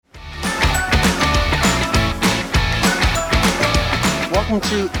welcome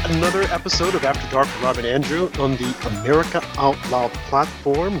to another episode of After Dark with Rob and Andrew on the America Out Loud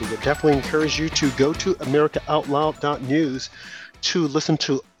platform. We would definitely encourage you to go to americaoutloud.news to listen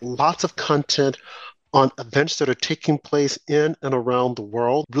to lots of content on events that are taking place in and around the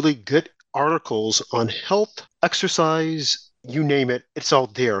world. Really good articles on health, exercise, you name it, it's all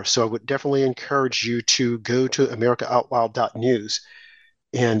there. So I would definitely encourage you to go to americaoutloud.news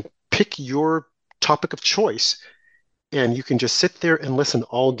and pick your topic of choice. And you can just sit there and listen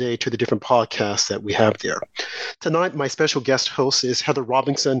all day to the different podcasts that we have there. Tonight, my special guest host is Heather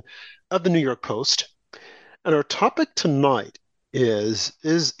Robinson of the New York Post. And our topic tonight is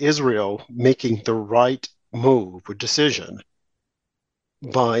Israel making the right move or decision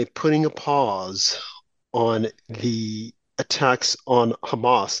by putting a pause on the attacks on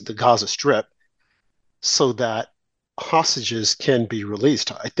Hamas, the Gaza Strip, so that hostages can be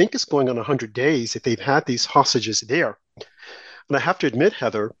released. I think it's going on 100 days that they've had these hostages there. And I have to admit,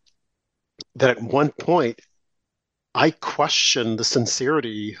 Heather, that at one point I questioned the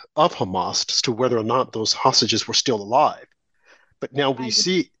sincerity of Hamas as to whether or not those hostages were still alive. But now we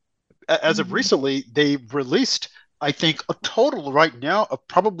see, as of recently, they've released, I think, a total right now of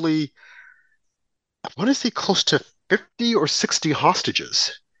probably, I want to say close to 50 or 60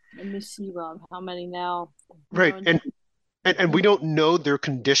 hostages. Let me see, Rob, how many now? Right. And we don't know their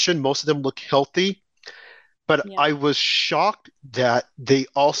condition. Most of them look healthy. But yeah. I was shocked that they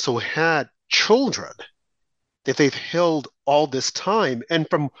also had children that they've held all this time. And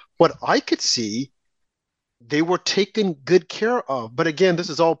from what I could see, they were taken good care of. But again, this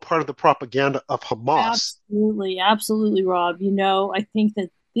is all part of the propaganda of Hamas. Absolutely, Rob. You know, I think that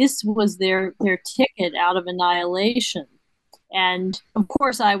this was their ticket out of annihilation. And of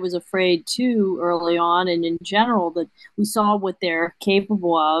course, I was afraid too early on, and in general, that we saw what they're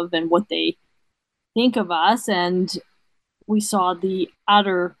capable of and what they think of us, and we saw the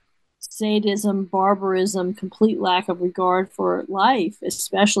utter sadism, barbarism, complete lack of regard for life,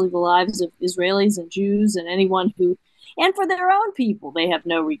 especially the lives of Israelis and Jews and anyone who, and for their own people, they have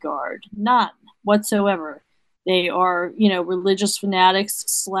no regard, none whatsoever. They are, religious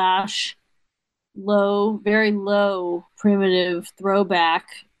fanatics / very low, primitive, throwback,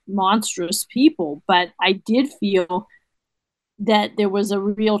 monstrous people. But I did feel that there was a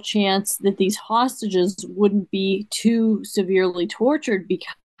real chance that these hostages wouldn't be too severely tortured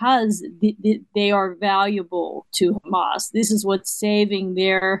because they are valuable to Hamas. This is what's saving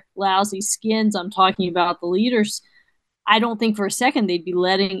their lousy skins. I'm talking about the leaders. I don't think for a second they'd be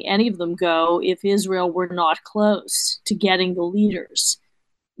letting any of them go if Israel were not close to getting the leaders.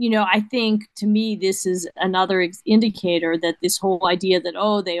 I think, to me, this is another indicator that this whole idea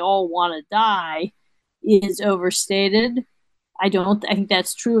that, they all want to die is overstated. I think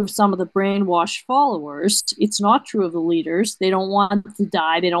that's true of some of the brainwashed followers. It's not true of the leaders. They don't want to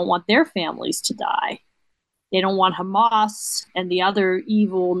die. They don't want their families to die. They don't want Hamas and the other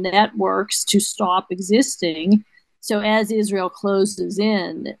evil networks to stop existing. So as Israel closes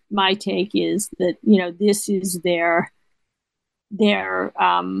in, my take is that, this is their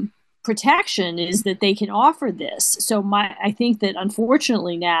protection, is that they can offer this. So I think that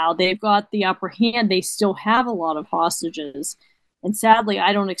unfortunately now they've got the upper hand. They still have a lot of hostages. And sadly,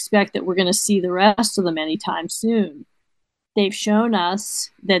 I don't expect that we're going to see the rest of them anytime soon. They've shown us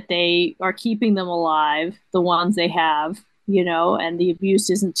that they are keeping them alive, the ones they have, and the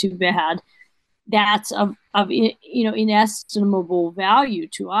abuse isn't too bad. That's of inestimable value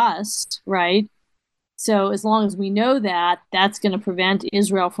to us, right? So as long as we know that, that's going to prevent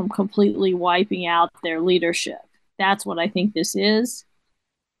Israel from completely wiping out their leadership. That's what I think this is.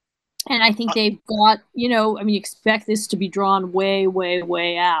 And I think they've got, expect this to be drawn way, way,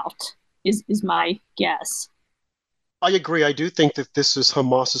 way out is my guess. I agree. I do think that this is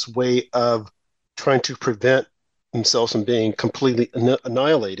Hamas's way of trying to prevent themselves from being completely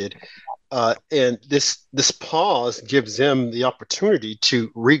annihilated. And this pause gives them the opportunity to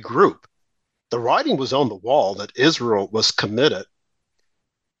regroup. The writing was on the wall that Israel was committed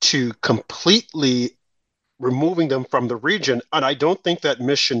to completely removing them from the region. And I don't think that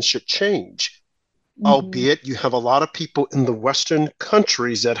mission should change, albeit you have a lot of people in the Western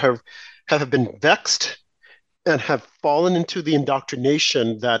countries that have been vexed and have fallen into the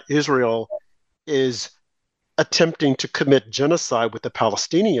indoctrination that Israel is attempting to commit genocide with the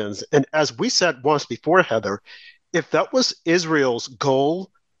Palestinians. And as we said once before, Heather, if that was Israel's goal,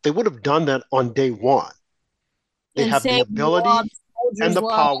 they would have done that on day one. They have the ability and the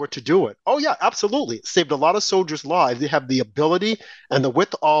power to do it. Oh, yeah, absolutely. It saved a lot of soldiers' lives. They have the ability and the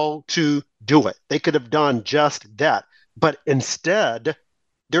wherewithal to do it. They could have done just that. But instead,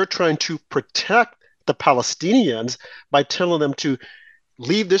 they're trying to protect the Palestinians by telling them to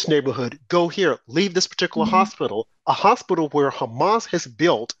leave this neighborhood, go here, leave this particular Mhm. hospital, a hospital where Hamas has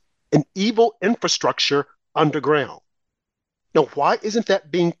built an evil infrastructure underground. Now, why isn't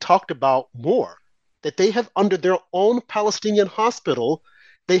that being talked about more? That they have, under their own Palestinian hospital,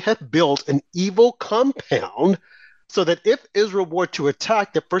 they have built an evil compound so that if Israel were to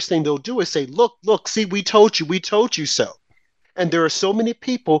attack, the first thing they'll do is say, look, look, see, we told you so. And there are so many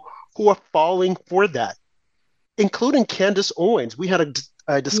people who are falling for that, including Candace Owens. We had a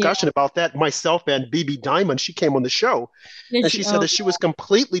Yeah. discussion about that, myself and BB Diamond. She came on the show Yeah. and she said Oh, that she was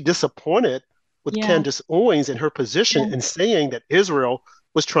completely disappointed with yeah. Candace Owens and her position Yeah. in saying that Israel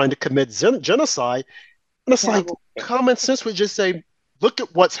was trying to commit genocide. And it's like Terrible. common sense would just say, look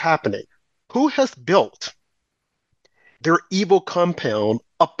at what's happening. Who has built their evil compound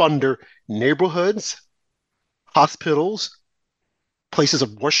up under neighborhoods, hospitals, places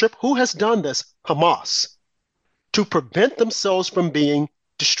of worship? Who has done this? Hamas, to prevent themselves from being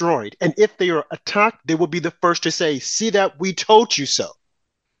destroyed. And if they are attacked, they will be the first to say, see that we told you so.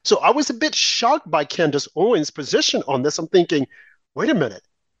 So I was a bit shocked by Candace Owens' position on this. I'm thinking, wait a minute.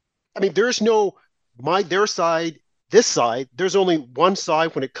 I mean, there's no their side, this side. There's only one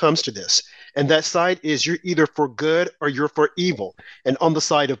side when it comes to this. And that side is you're either for good or you're for evil. And on the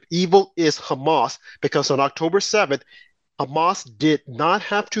side of evil is Hamas, because on October 7th, Hamas did not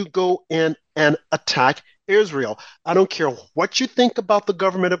have to go in and attack Israel. I don't care what you think about the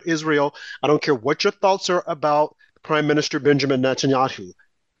government of Israel. I don't care what your thoughts are about Prime Minister Benjamin Netanyahu.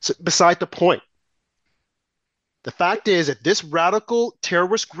 So beside the point, the fact is that this radical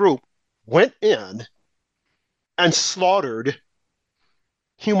terrorist group went in and slaughtered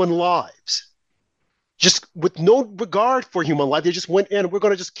human lives, just with no regard for human life. They just went in and we're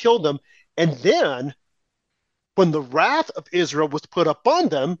going to just kill them. And then when the wrath of Israel was put upon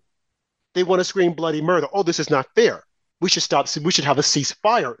them, they want to scream bloody murder. Oh, this is not fair. We should stop. We should have a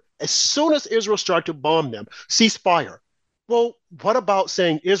ceasefire. As soon as Israel started to bomb them, ceasefire. Well, what about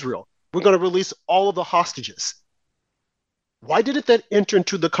saying, Israel, we're going to release all of the hostages? Why didn't that enter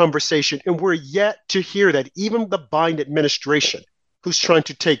into the conversation? And we're yet to hear that even the Biden administration, who's trying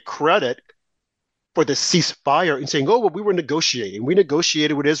to take credit for the ceasefire and saying, oh, well, we were negotiating. We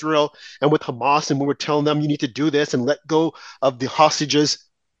negotiated with Israel and with Hamas, and we were telling them you need to do this and let go of the hostages.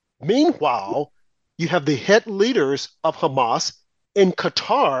 Meanwhile, you have the head leaders of Hamas in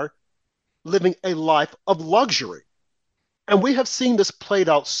Qatar living a life of luxury. And we have seen this played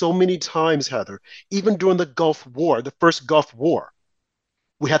out so many times, Heather, even during the Gulf War, the first Gulf War.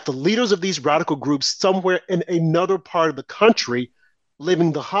 We had the leaders of these radical groups somewhere in another part of the country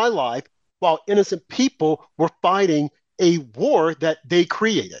living the high life while innocent people were fighting a war that they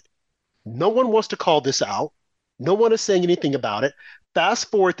created. No one wants to call this out. No one is saying anything about it.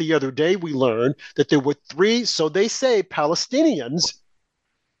 Fast forward the other day, we learned that there were three, so they say, Palestinians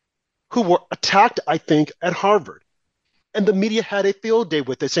who were attacked, I think, at Harvard. And the media had a field day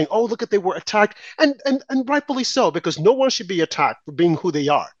with it, saying, oh, look at they were attacked. And rightfully so, because no one should be attacked for being who they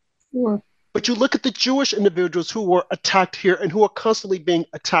are. Sure. But you look at the Jewish individuals who were attacked here and who are constantly being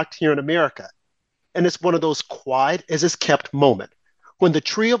attacked here in America. And it's one of those quiet as is kept moment. When the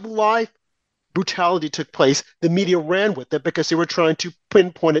tree of life brutality took place, the media ran with it because they were trying to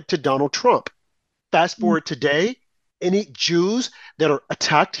pinpoint it to Donald Trump. Fast forward today, any Jews that are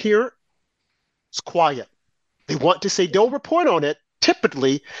attacked here, it's quiet. They want to say they'll report on it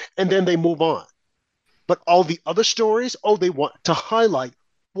typically, and then they move on. But all the other stories, oh, they want to highlight.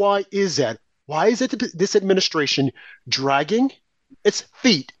 Why is that? Why is it this administration dragging its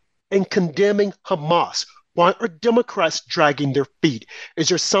feet and condemning Hamas? Why are Democrats dragging their feet? Is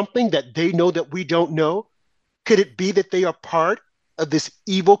there something that they know that we don't know? Could it be that they are part of this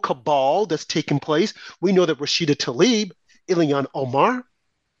evil cabal that's taking place? We know that Rashida Tlaib, Ilhan Omar,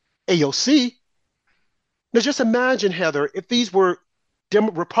 AOC. Now just imagine, Heather, if these were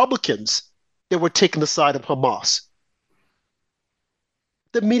Republicans that were taking the side of Hamas.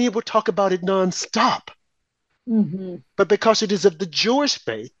 The media would talk about it nonstop. Mm-hmm. But because it is of the Jewish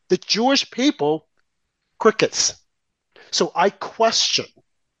faith, the Jewish people, crickets. So I question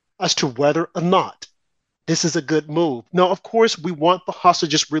as to whether or not this is a good move. Now, of course, we want the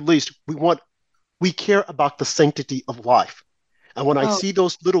hostages released. We care about the sanctity of life. And when I see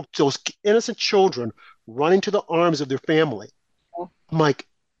those innocent children running to the arms of their family, I'm like,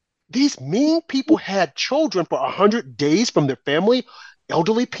 these mean people had children for 100 days from their family,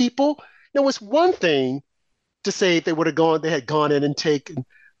 elderly people. Now, it's one thing to say if they had gone in and taken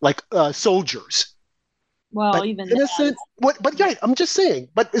like soldiers. Well, But even innocent, but yeah, I'm just saying,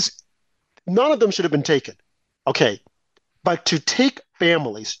 none of them should have been taken. Okay. But to take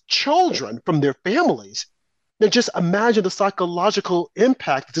families, children from their families, Now, just imagine the psychological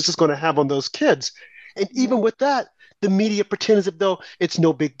impact that this is going to have on those kids. And even with that, the media pretends as though it's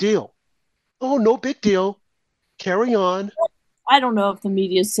no big deal. Oh, no big deal. Carry on. I don't know if the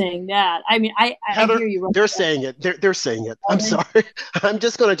media is saying that. I mean, I Heather, hear you. they're saying it. They're saying it. I'm sorry. I'm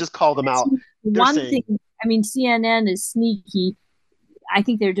just going to just call them out. They're One saying, thing, I mean, CNN is sneaky. I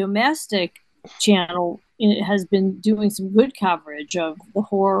think their domestic channel has been doing some good coverage of the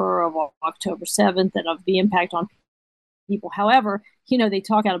horror of October 7th and of the impact on people. However, they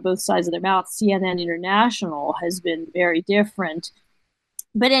talk out of both sides of their mouth. CNN International has been very different.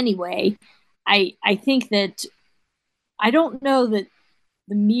 But anyway, I think that I don't know that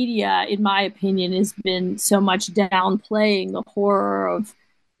the media, in my opinion, has been so much downplaying the horror of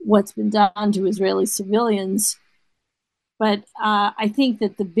what's been done to Israeli civilians. But I think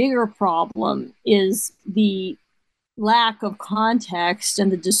that the bigger problem is the lack of context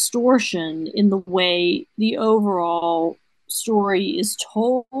and the distortion in the way the overall story is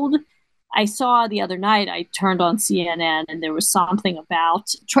told. I saw the other night, I turned on CNN and there was something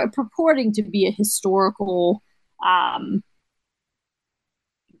about purporting to be a historical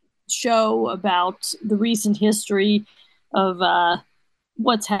show about the recent history of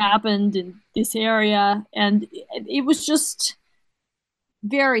what's happened in this area. And it was just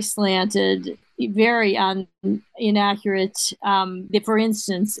very slanted, very inaccurate. For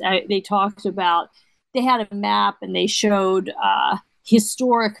instance, they talked about, they had a map and they showed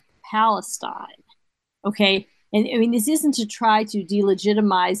historic Palestine. Okay. And I mean, this isn't to try to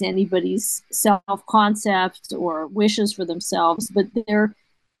delegitimize anybody's self-concept or wishes for themselves, but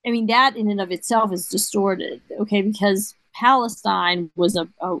that in and of itself is distorted. Okay. Because Palestine was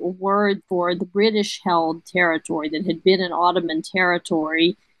a word for the British-held territory that had been an Ottoman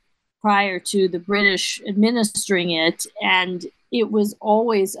territory prior to the British administering it, and it was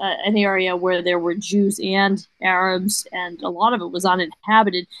always an area where there were Jews and Arabs, and a lot of it was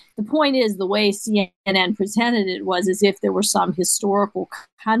uninhabited. The point is, the way CNN presented it was as if there were some historical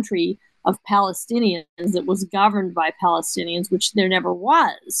country of Palestinians that was governed by Palestinians, which there never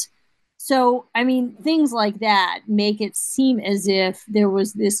was. So, I mean, things like that make it seem as if there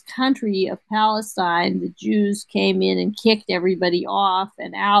was this country of Palestine the Jews came in and kicked everybody off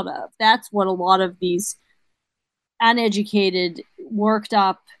and out of. That's what a lot of these uneducated, worked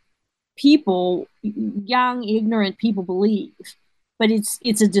up people, young, ignorant people believe. But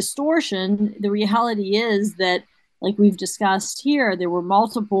it's a distortion. The reality is that, like we've discussed here, there were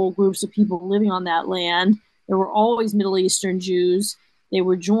multiple groups of people living on that land. There were always Middle Eastern Jews. They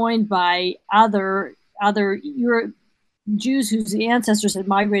were joined by other Jews whose ancestors had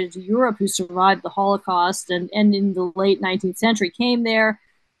migrated to Europe, who survived the Holocaust and in the late 19th century came there.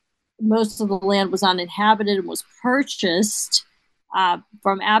 Most of the land was uninhabited and was purchased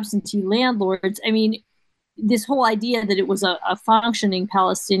from absentee landlords. I mean, this whole idea that it was a functioning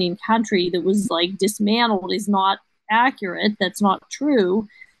Palestinian country that was like dismantled is not accurate. That's not true.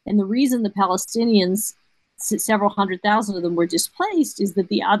 And the reason the Palestinians, several 100,000 of them, were displaced is that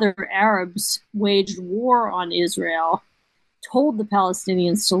the other Arabs waged war on Israel, told the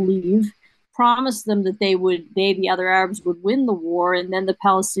Palestinians to leave, promised them that the other Arabs would win the war, and then the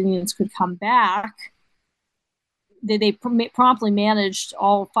Palestinians could come back. They promptly managed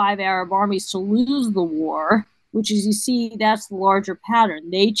all 5 Arab armies to lose the war, which is, you see, that's the larger pattern.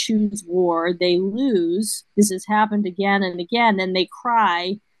 They choose war, they lose. This has happened again and again, and they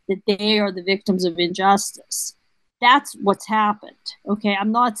cry that they are the victims of injustice. That's what's happened. Okay,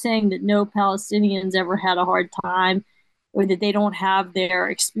 I'm not saying that no Palestinians ever had a hard time or that they don't have their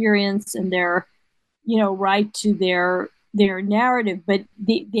experience and their, right to their narrative, but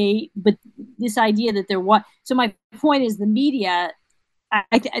but this idea that they're what. So my point is, the media,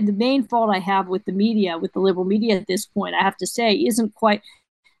 the main fault I have with the media, with the liberal media at this point, I have to say, isn't quite.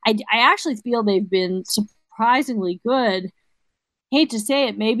 I actually feel they've been surprisingly good. Hate to say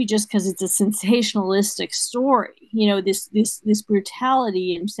it, maybe just because it's a sensationalistic story. This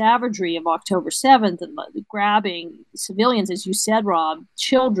brutality and savagery of October 7th and the grabbing civilians, as you said, Rob,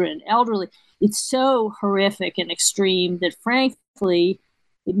 children, elderly. It's so horrific and extreme that, frankly,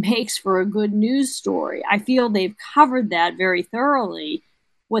 it makes for a good news story. I feel they've covered that very thoroughly.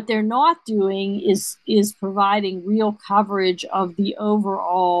 What they're not doing is providing real coverage of the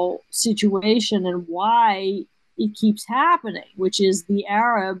overall situation and why it keeps happening, which is the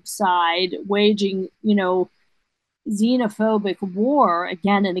Arab side waging, xenophobic war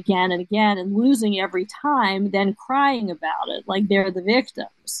again and again and again and losing every time, then crying about it like they're the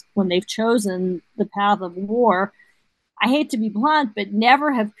victims when they've chosen the path of war. I hate to be blunt, but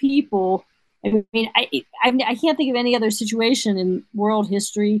never have people. I mean, I can't think of any other situation in world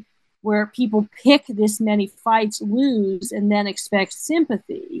history where people pick this many fights, lose, and then expect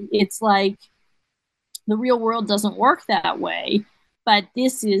sympathy. It's like the real world doesn't work that way. But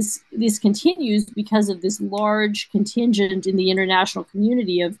this continues because of this large contingent in the international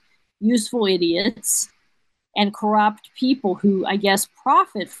community of useful idiots and corrupt people who, I guess,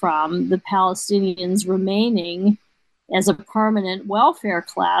 profit from the Palestinians remaining as a permanent welfare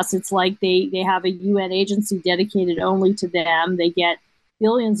class. It's like they have a UN agency dedicated only to them. They get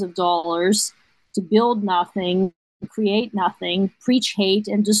billions of dollars to build nothing, create nothing, preach hate,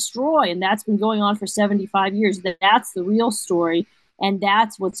 and destroy. And that's been going on for 75 years. That's the real story. And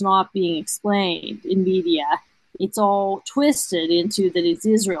that's what's not being explained in media. It's all twisted into that it's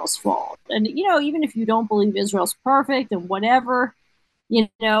Israel's fault. And, even if you don't believe Israel's perfect and whatever,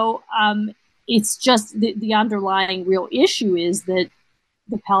 it's just the underlying real issue is that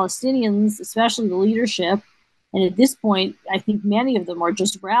the Palestinians, especially the leadership, and at this point, I think many of them are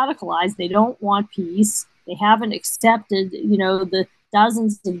just radicalized. They don't want peace. They haven't accepted, the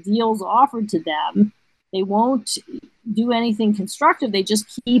dozens of deals offered to them. They won't do anything constructive. They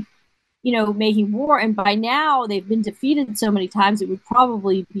just keep, making war. And by now, they've been defeated so many times, it would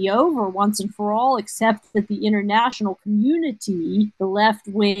probably be over once and for all, except that the international community, the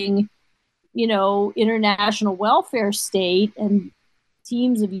left-wing, international welfare state and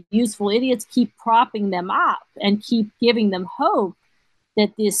teams of useful idiots keep propping them up and keep giving them hope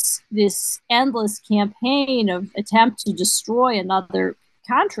that this endless campaign of attempt to destroy another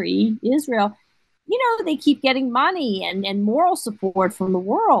country, Israel, they keep getting money and moral support from the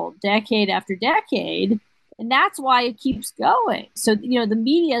world decade after decade. And that's why it keeps going. So, the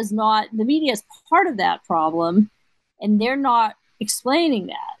media is part of that problem, and they're not explaining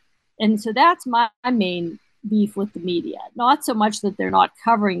that. And so that's my main beef with the media. Not so much that they're not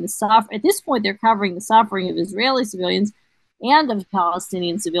covering the suffering. At this point, they're covering the suffering of Israeli civilians and of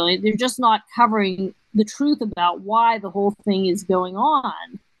Palestinian civilians. They're just not covering the truth about why the whole thing is going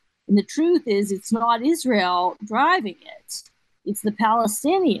on. And the truth is, it's not Israel driving it. It's the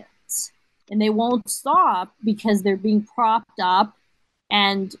Palestinians. And they won't stop because they're being propped up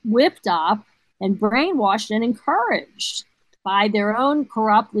and whipped up and brainwashed and encouraged by their own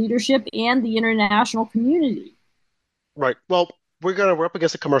corrupt leadership and the international community. Right. Well, we're up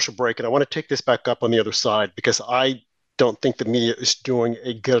against a commercial break, and I want to take this back up on the other side because I don't think the media is doing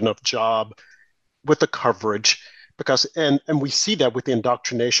a good enough job with the coverage. Because and we see that with the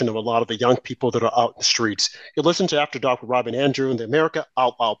indoctrination of a lot of the young people that are out in the streets. You listen to After Dark with Rob and Andrew on the America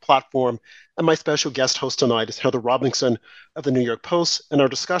Out Loud platform, and my special guest host tonight is Heather Robinson of the New York Post, and our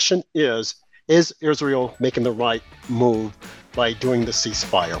discussion is Israel making the right move by doing the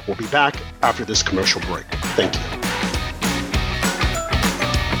ceasefire? We'll be back after this commercial break. Thank you.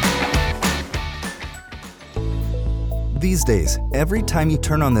 These days, every time you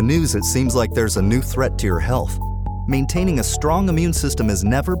turn on the news, it seems like there's a new threat to your health. Maintaining a strong immune system has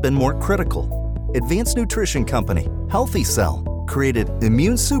never been more critical. Advanced nutrition company Healthy Cell created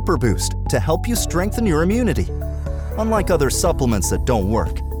Immune Super Boost to help you strengthen your immunity. Unlike other supplements that don't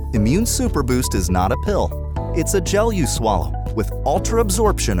work, Immune Super Boost is not a pill. It's a gel you swallow with ultra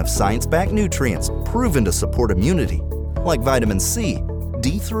absorption of science-backed nutrients proven to support immunity, like vitamin C,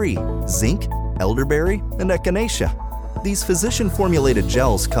 D3, zinc, elderberry, and echinacea. These physician-formulated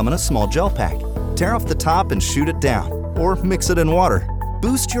gels come in a small gel pack. Tear off the top and shoot it down, or mix it in water.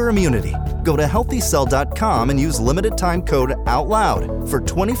 Boost your immunity. Go to healthycell.com and use limited time code OUTLOUD for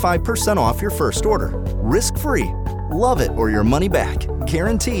 25% off your first order. Risk-free. Love it or your money back.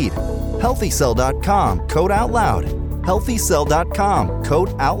 Guaranteed. Healthycell.com, code OUTLOUD. Healthycell.com, code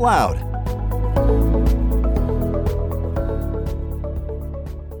OUTLOUD.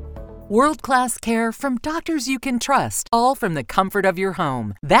 World-class care from doctors you can trust, all from the comfort of your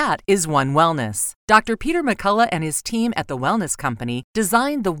home. That is One Wellness. Dr. Peter McCullough and his team at The Wellness Company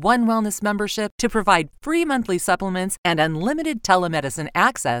designed the One Wellness membership to provide free monthly supplements and unlimited telemedicine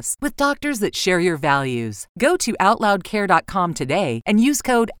access with doctors that share your values. Go to OutLoudCare.com today and use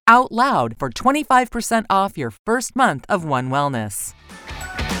code OUTLOUD for 25% off your first month of One Wellness.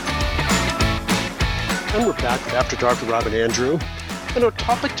 And we're back with After Dark with Rob and Andrew. And our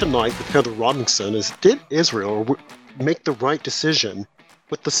topic tonight with Heather Robinson is, did Israel make the right decision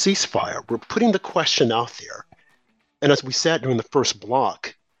with the ceasefire? We're putting the question out there. And as we said during the first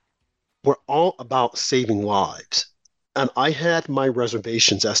block, we're all about saving lives. And I had my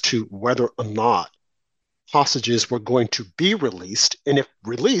reservations as to whether or not hostages were going to be released. And if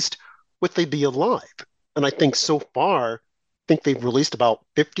released, would they be alive? And I think so far, they've released about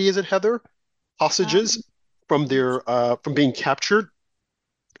 50, is it, Heather? Hostages from being captured.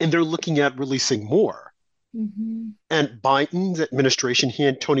 And they're looking at releasing more. Mm-hmm. And Biden's administration, he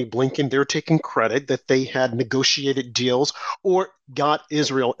and Tony Blinken, they're taking credit that they had negotiated deals or got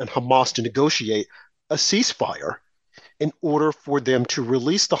Israel and Hamas to negotiate a ceasefire in order for them to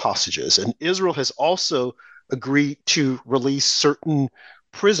release the hostages. And Israel has also agreed to release certain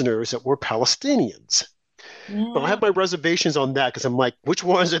prisoners that were Palestinians. But I Yeah. have my reservations on that because I'm like, which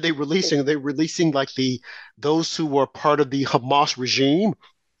ones are they releasing? Are they releasing like those who were part of the Hamas regime,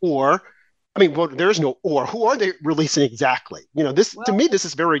 or I mean, well, there's no or. Who are they releasing exactly? This to Well, me, this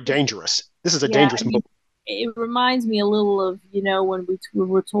is very dangerous. This is a yeah. dangerous I move. mean, it reminds me a little of, when we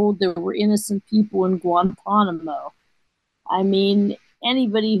were told there were innocent people in Guantanamo. I mean,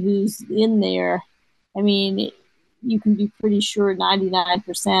 anybody who's in there, I mean, you can be pretty sure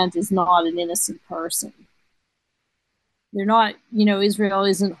 99% is not an innocent person. They're not, Israel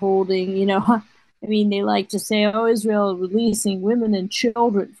isn't holding, I mean, they like to say, oh, Israel is releasing women and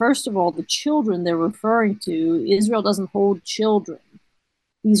children. First of all, the children they're referring to, Israel doesn't hold children.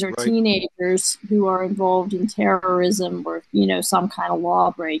 These are Right. teenagers who are involved in terrorism or, some kind of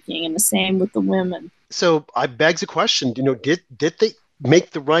law breaking, and the same with the women. So I begs the question, did they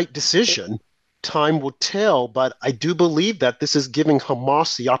make the right decision? Time will tell, but I do believe that this is giving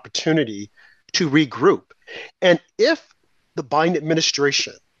Hamas the opportunity to regroup. And if the Biden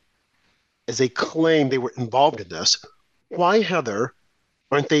administration, as they claim they were involved in this, why, Heather,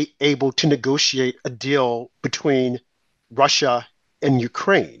 aren't they able to negotiate a deal between Russia and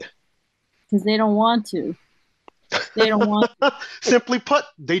Ukraine? Because they don't want to. They don't want. Simply put,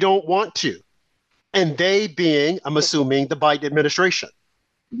 they don't want to. And they being, I'm assuming, the Biden administration.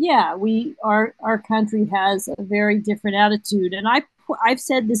 Yeah, our country has a very different attitude, and I've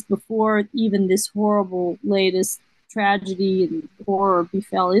said this before. Even this horrible latest tragedy and horror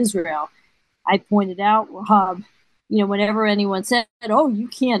befell Israel, I pointed out, Rob, whenever anyone said, oh, you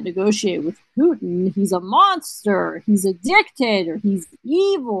can't negotiate with Putin, he's a monster, he's a dictator, he's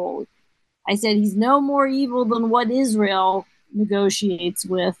evil. I said he's no more evil than what Israel negotiates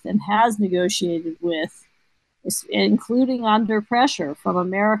with and has negotiated with, including under pressure from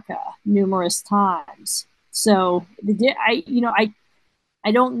America numerous times. So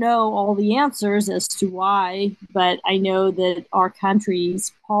I don't know all the answers as to why, but I know that our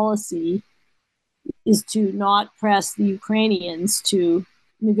country's policy is to not press the Ukrainians to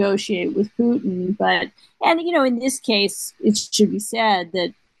negotiate with Putin. And in this case, it should be said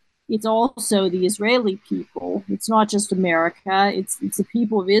that it's also the Israeli people. It's not just America. It's the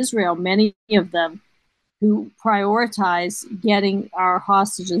people of Israel, many of them, who prioritize getting our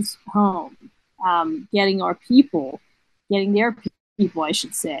hostages home, getting our people, getting their people, I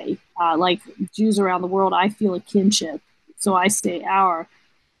should say. Like Jews around the world, I feel a kinship, so I say our.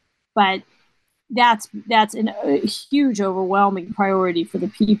 But that's a huge, overwhelming priority for the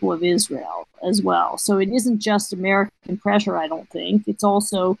people of Israel as well. So it isn't just American pressure, I don't think. It's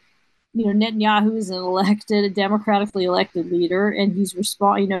also, Netanyahu is a democratically elected leader, and his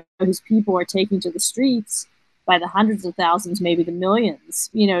people are taking to the streets by the hundreds of thousands, maybe the millions,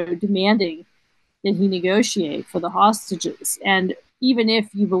 demanding that he negotiate for the hostages. And even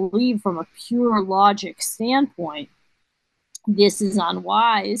if you believe from a pure logic standpoint, this is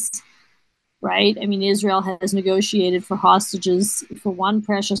unwise, right? I mean, Israel has negotiated for hostages for one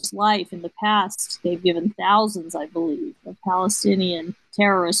precious life in the past. They've given thousands, I believe, of Palestinian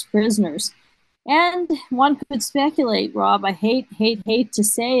terrorist prisoners. And one could speculate, Rob, I hate to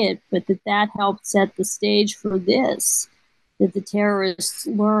say it, but that helped set the stage for this, that the terrorists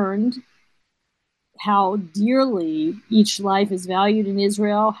learned how dearly each life is valued in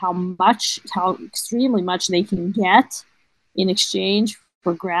Israel, how extremely much they can get in exchange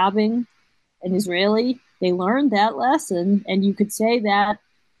for grabbing an Israeli. They learned that lesson, and you could say that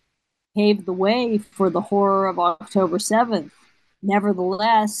paved the way for the horror of October 7th.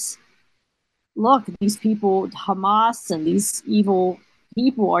 Nevertheless, look, these people, Hamas and these evil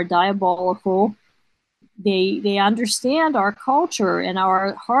people, are diabolical. They understand our culture and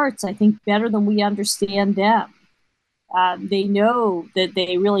our hearts, I think, better than we understand them. They know that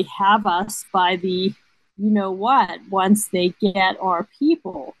they really have us by the what once they get our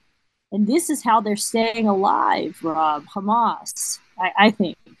people. And this is how they're staying alive, Rob, Hamas, I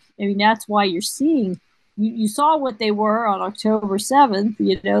think. I mean, that's why you're seeing, you saw what they were on October 7th,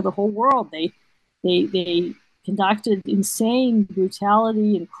 the whole world. They conducted insane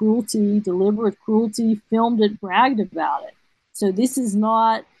brutality and cruelty, deliberate cruelty, filmed it, bragged about it. So this is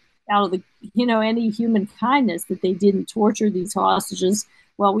not out of the, any human kindness that they didn't torture these hostages.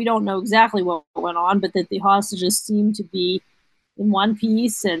 Well, we don't know exactly what went on, but that the hostages seem to be in one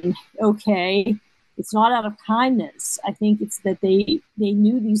piece and okay. It's not out of kindness. I think it's that they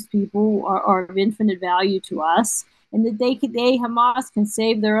knew these people are of infinite value to us, and that Hamas can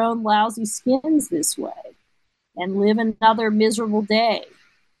save their own lousy skins this way and live another miserable day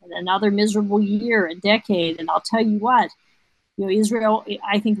and another miserable year and decade. And I'll tell you what, Israel,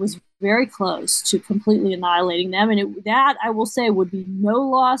 I think, was very close to completely annihilating them. And that, I will say, would be no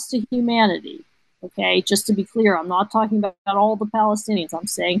loss to humanity. Okay, just to be clear, I'm not talking about all the Palestinians. I'm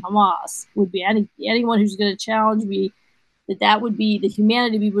saying Hamas would be anyone who's going to challenge me that would be the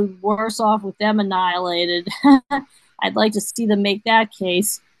humanity would be worse off with them annihilated. I'd like to see them make that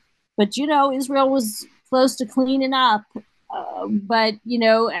case. But, Israel was close to cleaning up. But,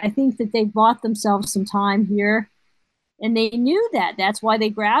 I think that they bought themselves some time here. And they knew that. That's why they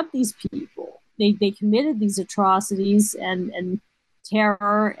grabbed these people. They committed these atrocities and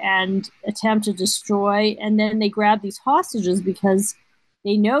terror and attempt to destroy. And then they grab these hostages because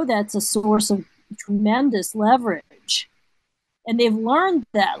they know that's a source of tremendous leverage. And they've learned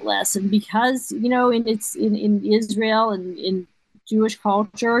that lesson because, in Israel and in Jewish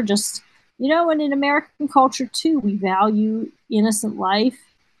culture, just, and in American culture too, we value innocent life,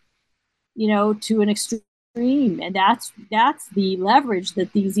 to an extreme. And that's the leverage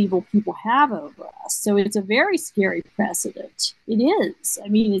that these evil people have over us. So it's a very scary precedent. It is. I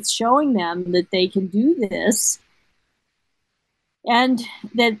mean, it's showing them that they can do this and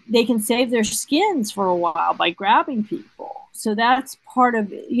that they can save their skins for a while by grabbing people. So that's part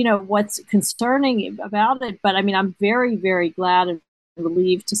of, what's concerning about it. But I mean, I'm very, very glad and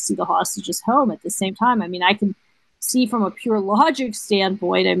relieved to see the hostages home. At the same time, I mean, I can see from a pure logic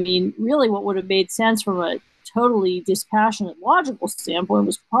standpoint, I mean, really what would have made sense from a totally dispassionate logical standpoint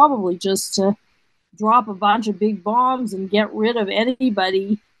was probably just to drop a bunch of big bombs and get rid of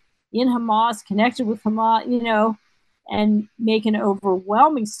anybody in Hamas, connected with Hamas, and make an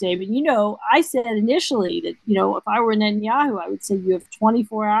overwhelming statement. I said initially that, if I were Netanyahu, I would say you have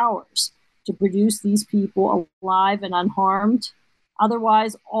 24 hours to produce these people alive and unharmed.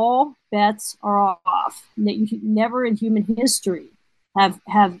 Otherwise, all bets are off. You never in human history have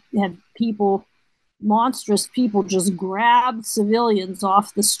people, monstrous people, just grabbed civilians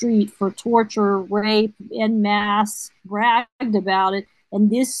off the street for torture, rape, en masse, bragged about it.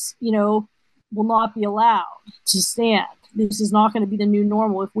 And this, will not be allowed to stand. This is not going to be the new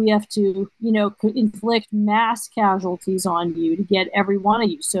normal if we have to, inflict mass casualties on you to get every one of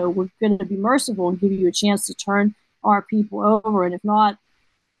you. So we're going to be merciful and give you a chance to turn our people over. And if not,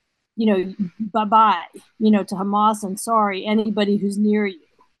 bye-bye, to Hamas, and sorry, anybody who's near you,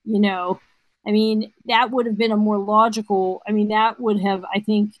 I mean, that would have been a more logical, that would have, I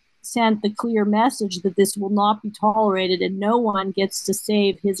think, sent the clear message that this will not be tolerated and no one gets to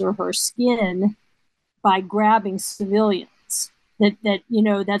save his or her skin by grabbing civilians.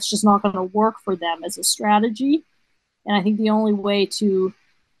 That's just not going to work for them as a strategy. And I think the only way to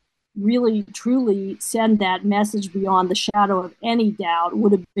really, truly send that message beyond the shadow of any doubt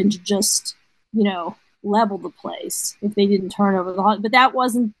would have been to just, level the place if they didn't turn over the but that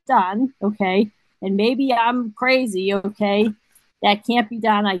wasn't done. Okay. And maybe I'm crazy. Okay. That can't be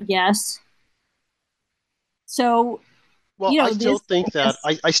done, I guess. So, well, I still think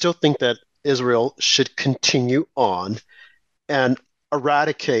that Israel should continue on and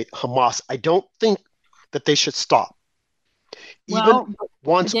eradicate Hamas. I don't think that they should stop. Even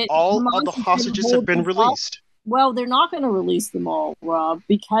once all of the hostages have been released. Well, they're not going to release them all, Rob,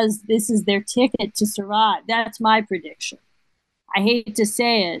 because this is their ticket to survive. That's my prediction. I hate to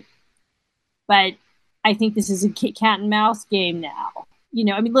say it, but I think this is a cat and mouse game now.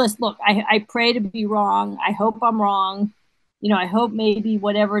 Look, I pray to be wrong. I hope I'm wrong. I hope maybe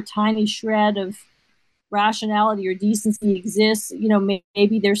whatever tiny shred of rationality or decency exists,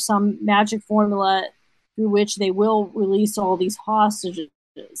 maybe there's some magic formula through which they will release all these hostages.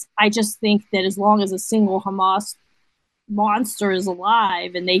 I just think that as long as a single Hamas monster is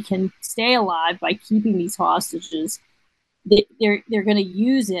alive and they can stay alive by keeping these hostages, they're going to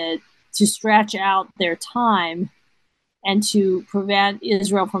use it to stretch out their time and to prevent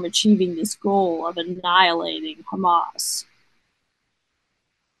Israel from achieving this goal of annihilating Hamas.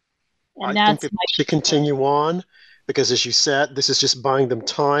 And I think they should continue on because, as you said, this is just buying them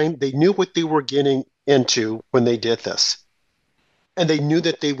time. They knew what they were getting into when they did this. And they knew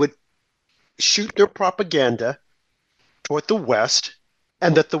that they would shoot their propaganda toward the West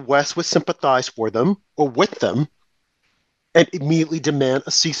and that the West would sympathize for them or with them and immediately demand a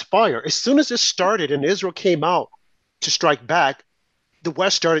ceasefire. As soon as this started and Israel came out to strike back, the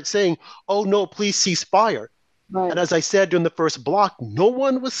West started saying, oh, no, please ceasefire. Right. And as I said during the first block, no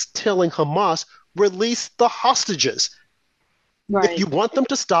one was telling Hamas, release the hostages. If you want them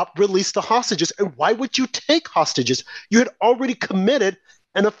to stop, release the hostages. And why would you take hostages? You had already committed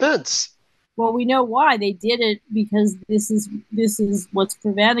an offense. Well, we know why they did it, because this is what's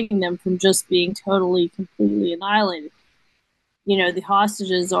preventing them from just being completely annihilated. The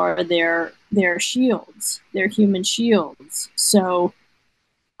hostages are their shields, their human shields. So,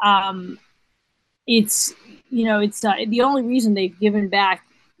 it's the only reason they've given back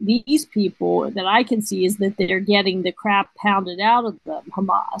these people that I can see is that they're getting the crap pounded out of them,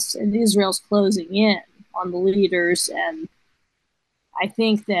 Hamas, and Israel's closing in on the leaders. And I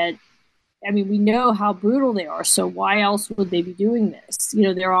think that, we know how brutal they are, so why else would they be doing this?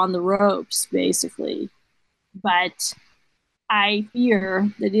 They're on the ropes, basically. But I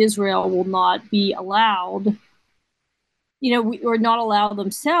fear that Israel will not be allowed, or not allow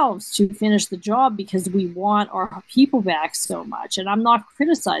themselves to finish the job, because we want our people back so much. And I'm not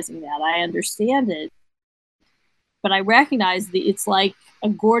criticizing that. I understand it. But I recognize that it's like a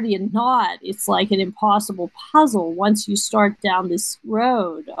Gordian knot. It's like an impossible puzzle. Once you start down this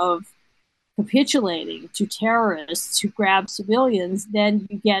road of capitulating to terrorists who grab civilians, then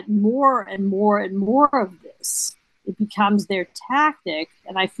you get more and more and more of this. It becomes their tactic,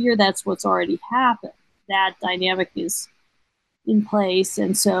 and I fear that's what's already happened. That dynamic is in place,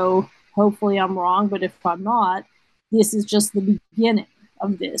 and so hopefully I'm wrong, but if I'm not, this is just the beginning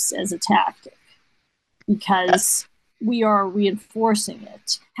of this as a tactic, because we are reinforcing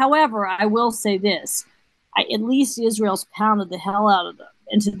it. However, I will say this, at least Israel's pounded the hell out of them.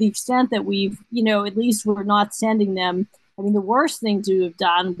 And to the extent that we've, at least we're not sending them, the worst thing to have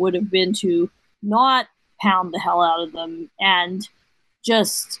done would have been to not pound the hell out of them and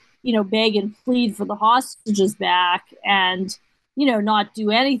just, beg and plead for the hostages back and, not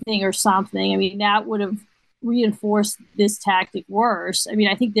do anything or something. That would have reinforced this tactic worse.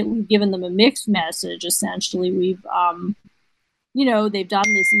 I think that we've given them a mixed message, essentially. We've, they've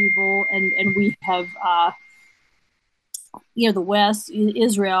done this evil, and we have, the West,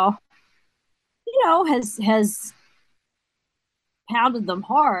 Israel, has pounded them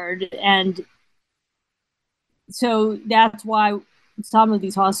hard. And so that's why some of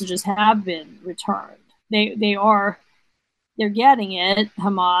these hostages have been returned. They're getting it,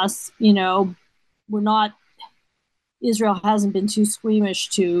 Hamas. Israel hasn't been too squeamish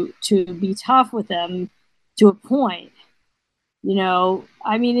to be tough with them to a point.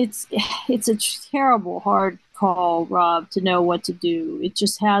 It's a terrible, hard call, Rob, to know what to do. It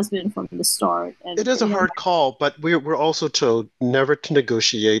just has been from the start. And it is a hard call, but we're also told never to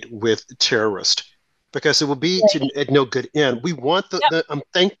negotiate with terrorists, because it will be at no good end. We want I'm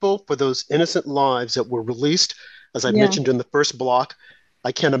thankful for those innocent lives that were released, as I mentioned in the first block.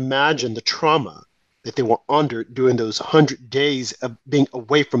 I can't imagine the trauma that they were under during those 100 days of being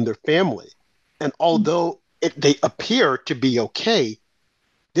away from their family. And although they appear to be okay,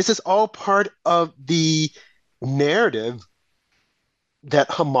 this is all part of the narrative that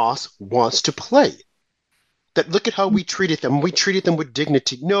Hamas wants to play. That look at how we treated them. We treated them with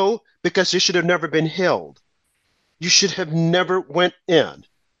dignity. No, because they should have never been held. You should have never went in.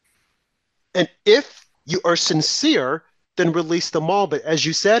 And if you are sincere, then release them all. But as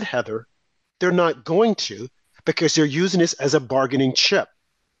you said, Heather, they're not going to, because they're using this as a bargaining chip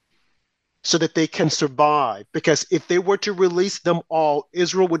so that they can survive. Because if they were to release them all,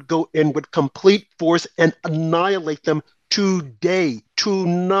 Israel would go in with complete force and annihilate them today,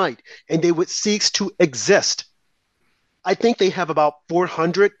 tonight, and they would cease to exist. I think they have about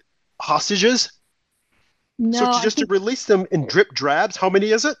 400 hostages. No, so to release them in drip drabs, how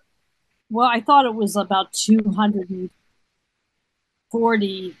many is it? Well, I thought it was about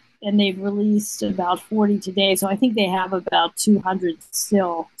 240, and they've released about 40 today. So I think they have about 200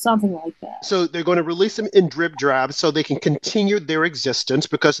 still, something like that. So they're going to release them in drip drabs so they can continue their existence,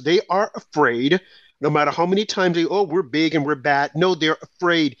 because they are afraid, no matter how many times we're big and we're bad. No, they're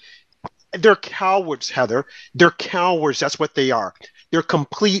afraid. They're cowards, Heather. They're cowards. That's what they are. They're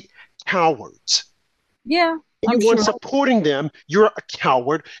complete cowards. Yeah. You weren't supporting them. You're a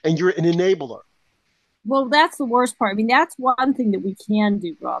coward and you're an enabler. Well, that's the worst part. That's one thing that we can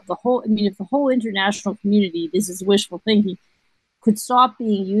do, Rob. If the whole international community, this is wishful thinking, could stop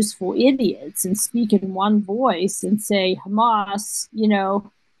being useful idiots and speak in one voice and say, Hamas,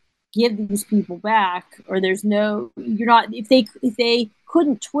 give these people back, or if they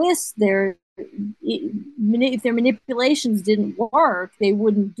couldn't twist if their manipulations didn't work, they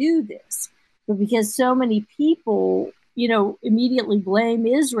wouldn't do this. But because so many people, immediately blame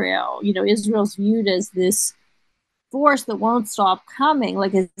Israel, Israel's viewed as this force that won't stop coming,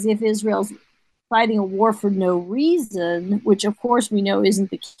 like as if Israel's fighting a war for no reason, which of course we know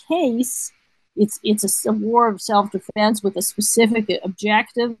isn't the case. it's a war of self-defense with a specific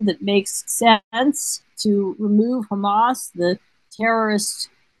objective that makes sense to remove Hamas, the terrorist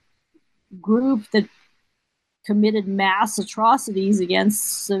group that committed mass atrocities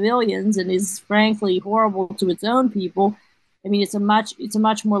against civilians and is frankly horrible to its own people. I mean, it's a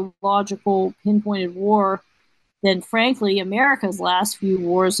much more logical, pinpointed war than, frankly, America's last few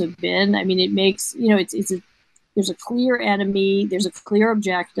wars have been. I mean, it makes, there's a clear enemy, there's a clear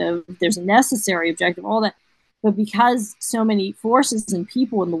objective, there's a necessary objective, all that. But because so many forces and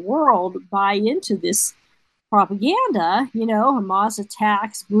people in the world buy into this propaganda, Hamas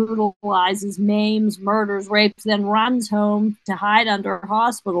attacks, brutalizes, maims, murders, rapes, then runs home to hide under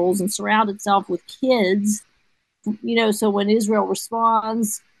hospitals and surround itself with kids. So when Israel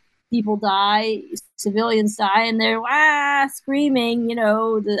responds, people die, civilians die, and they're screaming.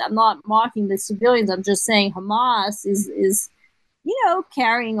 I'm not mocking the civilians. I'm just saying Hamas is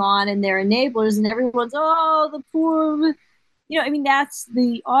carrying on, and they're enablers, and everyone's the poor. That's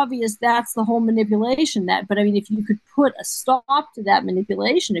the obvious. That's the whole manipulation. But I mean, if you could put a stop to that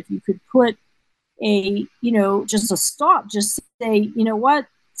manipulation, if you could put just a stop, just say, what,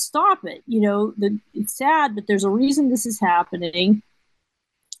 stop it. It's sad, but there's a reason this is happening.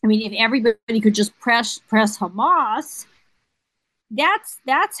 I mean, if everybody could just press Hamas,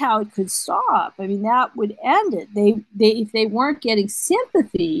 that's how it could stop. I mean, that would end it. They if they weren't getting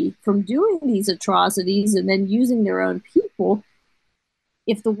sympathy from doing these atrocities and then using their own people,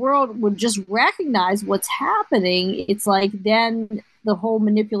 if the world would just recognize what's happening, it's like then the whole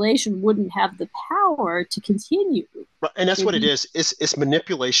manipulation wouldn't have the power to continue. Right, and that's what it is. It's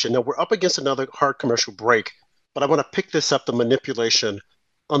manipulation. Now, we're up against another hard commercial break, but I want to pick this up, the manipulation,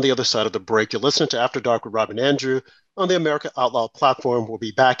 on the other side of the break. You're listening to After Dark with Rob and Andrew on the America Out Loud platform. We'll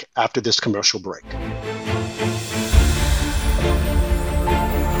be back after this commercial break.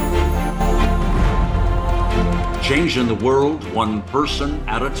 Changing the world one person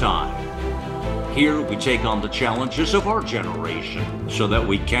at a time. Here we take on the challenges of our generation so that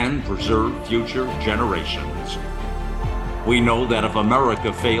we can preserve future generations. We know that if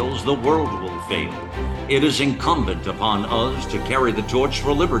America fails, the world will fail. It is incumbent upon us to carry the torch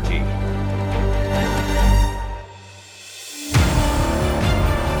for liberty.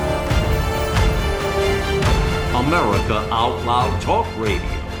 America Out Loud Talk Radio.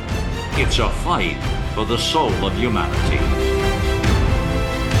 It's a fight for the soul of humanity.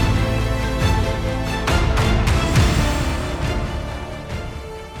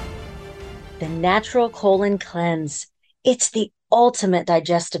 The Natural Colon Cleanse. It's the ultimate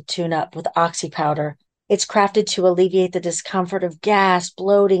digestive tune-up with Oxy Powder. It's crafted to alleviate the discomfort of gas,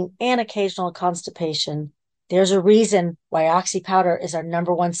 bloating, and occasional constipation. There's a reason why Oxy Powder is our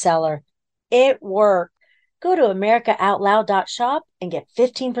 #1 seller. It worked. Go to AmericaOutloud.shop and get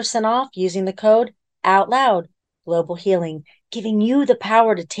 15% off using the code OUTLOUD. Global Healing, giving you the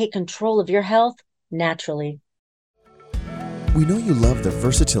power to take control of your health naturally. We know you love the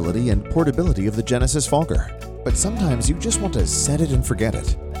versatility and portability of the Genesis Fogger, but sometimes you just want to set it and forget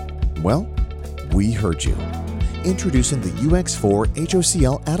it. Well, we heard you. Introducing the UX4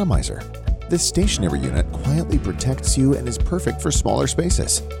 HOCL Atomizer. This stationary unit quietly protects you and is perfect for smaller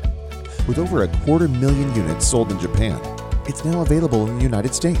spaces. With over 250,000 units sold in Japan, it's now available in the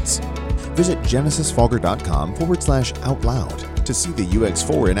United States. Visit genesisfogger.com/outloud to see the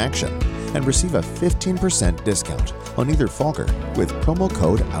UX4 in action and receive a 15% discount on either Fogger with promo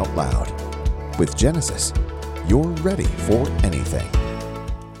code OUTLOUD. With Genesis, you're ready for anything.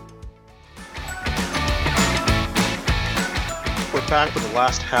 We're back with the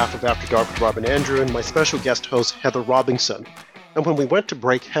last half of After Dark with Rob and Andrew and my special guest host, Heather Robinson. And when we went to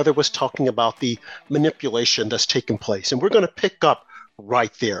break, Heather was talking about the manipulation that's taken place. And we're going to pick up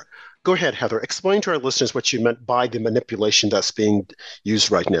right there. Go ahead, Heather. Explain to our listeners what you meant by the manipulation that's being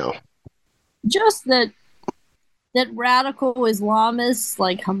used right now. Just that radical Islamists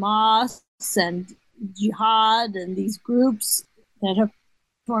like Hamas and Jihad and these groups that have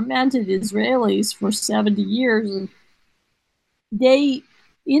tormented Israelis for 70 years, and they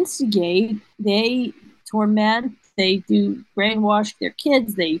instigate, they torment, they do brainwash their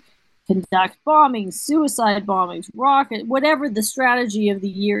kids, they conduct bombings, suicide bombings, rocket, whatever the strategy of the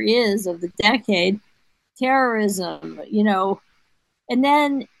year is, of the decade, terrorism, and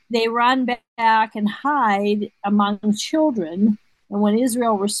then they run back and hide among children. And when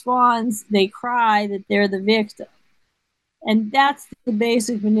Israel responds, they cry that they're the victim. And that's the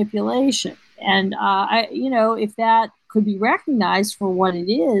basic manipulation. And, if that could be recognized for what it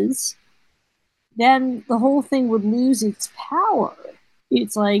is, then the whole thing would lose its power.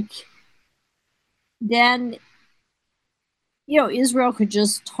 It's like, then, Israel could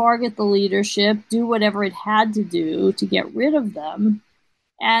just target the leadership, do whatever it had to do to get rid of them.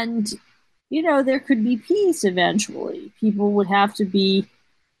 And, there could be peace eventually. People would have to be,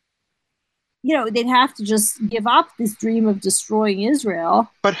 they'd have to just give up this dream of destroying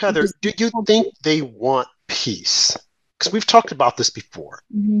Israel. But Heather, do you think they want peace? Because we've talked about this before.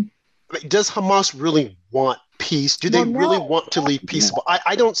 Mm-hmm. I mean, does Hamas really want peace? Do they really want to leave peaceable?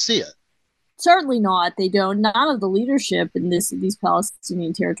 I don't see it. Certainly not. They don't. None of the leadership in these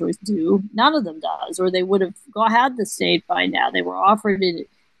Palestinian territories do. None of them does, or they would have had the state by now. They were offered it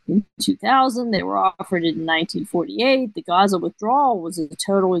in 2000. They were offered it in 1948. The Gaza withdrawal was a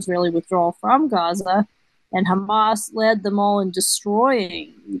total Israeli withdrawal from Gaza, and Hamas led them all in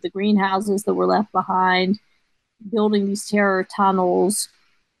destroying the greenhouses that were left behind, building these terror tunnels,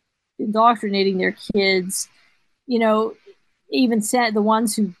 indoctrinating their kids. Even said the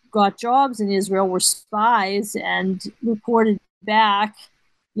ones who got jobs in Israel were spies and reported back,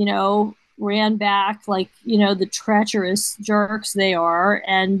 ran back like, the treacherous jerks they are.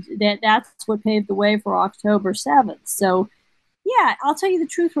 And that's what paved the way for October 7th. So, yeah, I'll tell you the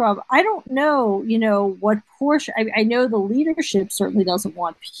truth, Rob. I don't know, what portion. I know the leadership certainly doesn't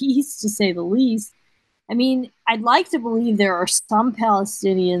want peace, to say the least. I mean, I'd like to believe there are some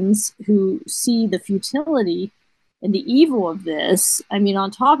Palestinians who see the futility and the evil of this. I mean,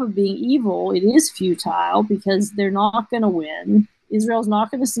 on top of being evil, it is futile because they're not going to win. Israel's not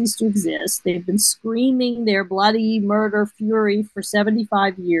going to cease to exist. They've been screaming their bloody murder fury for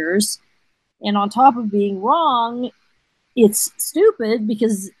 75 years. And on top of being wrong, it's stupid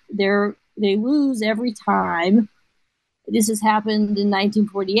because they lose every time. This has happened in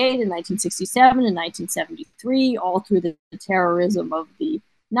 1948, in 1967, in 1973, all through the terrorism of the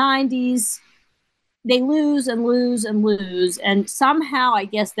 90s. They lose and lose and lose, and somehow I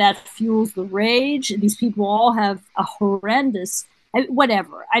guess that fuels the rage. These people all have a horrendous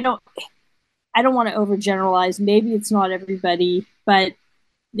whatever. I don't want to overgeneralize. Maybe it's not everybody, but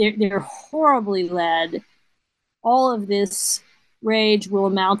they're horribly led. All of this rage will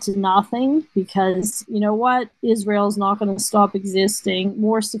amount to nothing because you know what? Israel's not going to stop existing.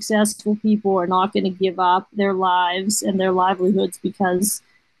 More successful people are not going to give up their lives and their livelihoods because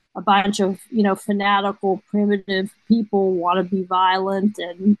a bunch of, fanatical, primitive people want to be violent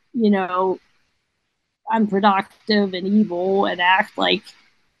and, unproductive and evil and act like,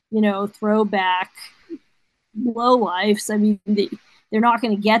 throwback lowlifes. I mean, they're not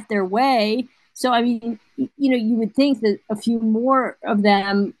going to get their way. So, I mean, you would think that a few more of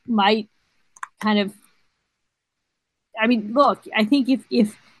them might kind of, I mean, look, I think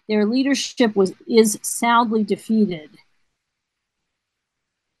if their leadership is soundly defeated,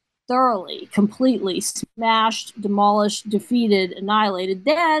 thoroughly, completely smashed, demolished, defeated, annihilated,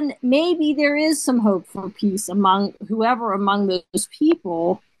 then maybe there is some hope for peace among whoever among those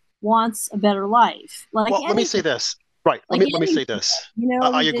people wants a better life. Let me say this. Right. Let me say this.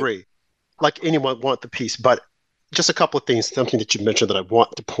 I agree. Like anyone want the peace, but just a couple of things, something that you mentioned that I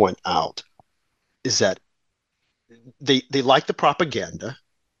want to point out is that they like the propaganda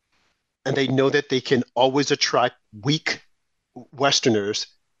and they know that they can always attract weak Westerners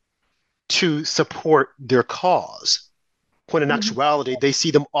to support their cause, when in actuality, they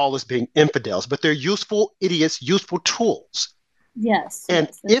see them all as being infidels, but they're useful idiots, useful tools. Yes. And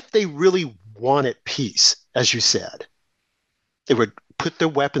if they really wanted peace, as you said, they would put their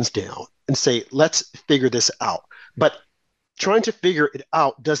weapons down and say, let's figure this out. But trying to figure it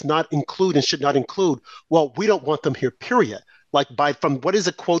out does not include and should not include, well, we don't want them here, period. Like from what is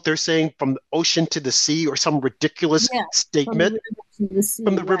a quote they're saying, from the ocean to the sea, or some ridiculous statement,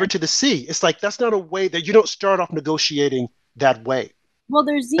 from the river to the sea. It's like, that's not a way that you don't start off negotiating that way. Well,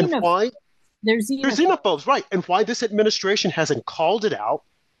 there's xenophobes. And why? There's xenophobes, right. And why this administration hasn't called it out,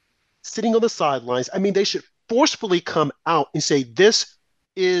 sitting on the sidelines. I mean, they should forcefully come out and say, this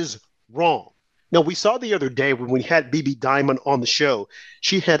is wrong. Now, we saw the other day when we had Bibi Diamond on the show,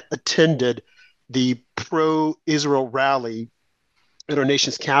 she had attended the pro-Israel rally at our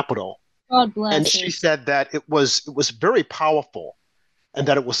nation's capital. God bless and her. She said that it was very powerful and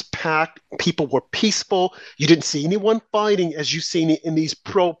that it was packed. People were peaceful. You didn't see anyone fighting as you've seen it in these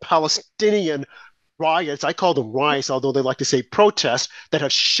pro-Palestinian riots. I call them riots, although they like to say protests, that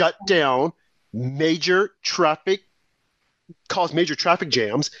have shut down major traffic, caused major traffic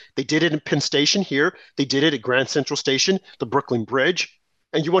jams. They did it in Penn Station here. They did it at Grand Central Station, the Brooklyn Bridge.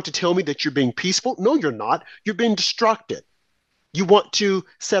 And you want to tell me that you're being peaceful? No, you're not. You're being distracted. You want to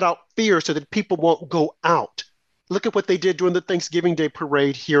set out fear so that people won't go out. Look at what they did during the Thanksgiving Day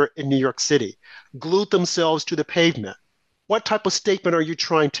parade here in New York City. Glued themselves to the pavement. What type of statement are you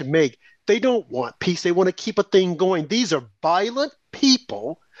trying to make They don't want peace. They want to keep a thing going. These are violent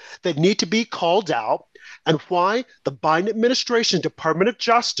people that need to be called out. And why the Biden administration, Department of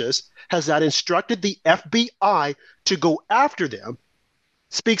Justice, has not instructed the FBI to go after them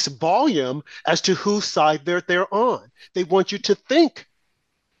speaks volume as to whose side they're on. They want you to think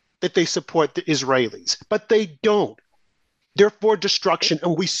that they support the Israelis, but they don't. They're for destruction.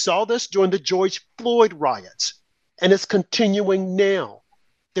 And we saw this during the George Floyd riots, and it's continuing now.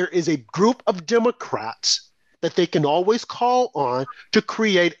 There is a group of Democrats that they can always call on to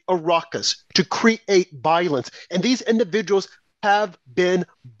create a ruckus, to create violence. And these individuals have been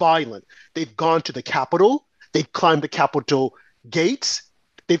violent. They've gone to the Capitol, they've climbed the Capitol gates,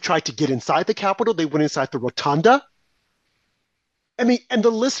 they've tried to get inside the Capitol, they went inside the rotunda. I mean, and the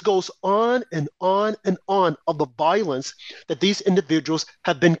list goes on and on and on of the violence that these individuals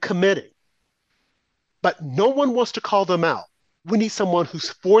have been committing. But no one wants to call them out. We need someone who's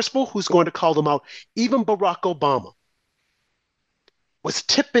forceful, who's going to call them out. Even Barack Obama was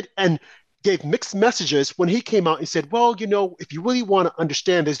tepid and gave mixed messages when he came out and said, well, you know, if you really want to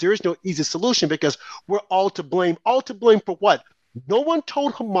understand this, there is no easy solution because we're all to blame. All to blame for what? No one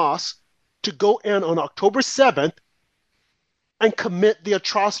told Hamas to go in on October 7th and commit the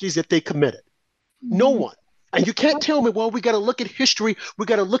atrocities that they committed. No one. And you can't tell me, well, we got to look at history. We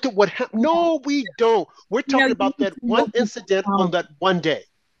got to look at what happened. No, we don't. We're talking about that one incident on that one day.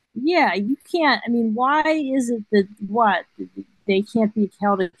 Yeah, you can't. I mean, why is it that they can't be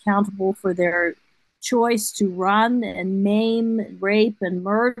held accountable for their choice to run and maim, rape, and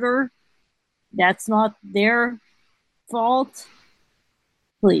murder? That's not their fault.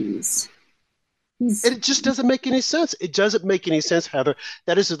 Please. It just doesn't make any sense. It doesn't make any sense, Heather.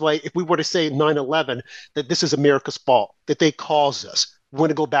 That is like if we were to say 9/11, that this is America's fault, that they caused us. We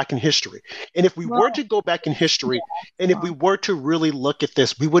want to go back in history. And if we were to go back in history, and if we were to really look at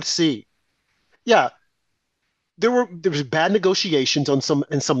this, we would see, yeah, there was bad negotiations in some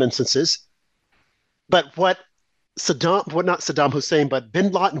instances. But what not Saddam Hussein, but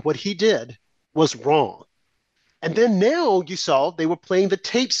bin Laden, what he did was wrong. And then now you saw they were playing the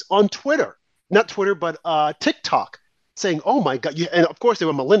tapes on Twitter. Not Twitter, but TikTok, saying, "Oh my God!" And of course, they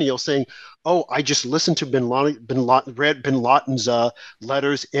were millennials saying, "Oh, I just listened to read bin Laden's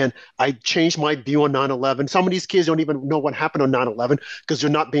letters, and I changed my view on 9/11." Some of these kids don't even know what happened on 9/11 because they're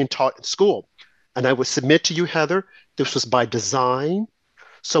not being taught in school. And I would submit to you, Heather, this was by design.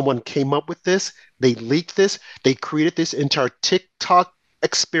 Someone came up with this. They leaked this. They created this entire TikTok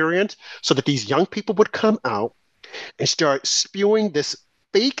experience so that these young people would come out and start spewing this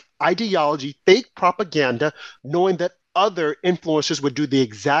fake ideology, fake propaganda, knowing that other influencers would do the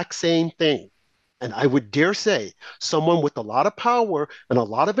exact same thing. And I would dare say someone with a lot of power and a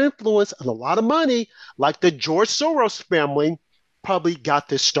lot of influence and a lot of money, like the George Soros family, probably got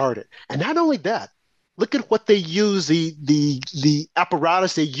this started. And not only that, look at what they use, the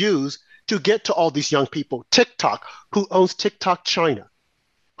apparatus they use to get to all these young people. TikTok, who owns TikTok China?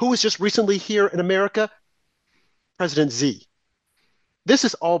 Who was just recently here in America? President Xi. This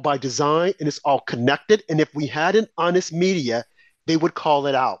is all by design and it's all connected. And if we had an honest media, they would call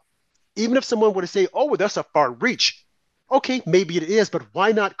it out. Even if someone were to say, oh, well, that's a far reach. Okay, maybe it is, but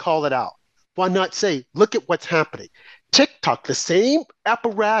why not call it out? Why not say, look at what's happening? TikTok, the same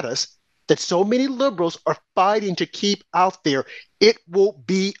apparatus that so many liberals are fighting to keep out there, it will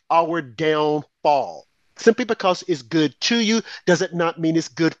be our downfall. Simply because it's good to you does it not mean it's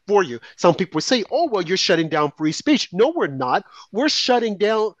good for you. Some people say, oh, well, you're shutting down free speech. No, we're not. We're shutting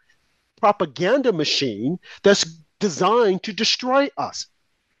down propaganda machine that's designed to destroy us.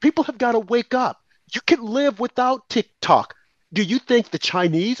 People have got to wake up. You can live without TikTok. Do you think the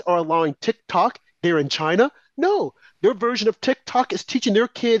Chinese are allowing TikTok there in China? No. Their version of TikTok is teaching their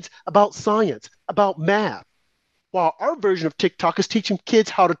kids about science, about math, while our version of TikTok is teaching kids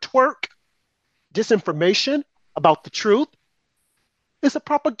how to twerk. Disinformation about the truth. It's a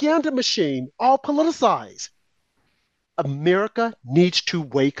propaganda machine, all politicized. America needs to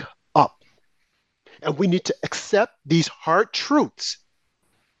wake up. And we need to accept these hard truths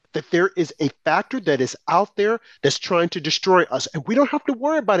that there is a factor that is out there that's trying to destroy us. And we don't have to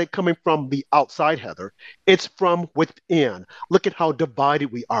worry about it coming from the outside, Heather. It's from within. Look at how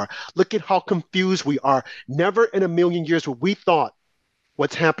divided we are. Look at how confused we are. Never in a million years would we thought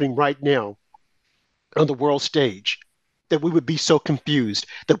what's happening right now on the world stage, that we would be so confused,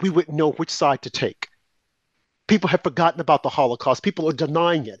 that we wouldn't know which side to take. People have forgotten about the Holocaust. People are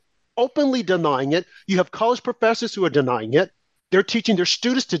denying it, openly denying it. You have college professors who are denying it. They're teaching their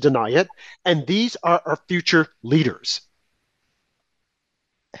students to deny it. And these are our future leaders.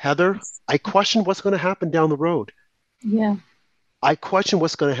 Heather, I question what's going to happen down the road. Yeah. I question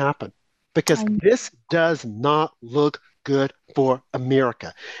what's going to happen. because this does not look good for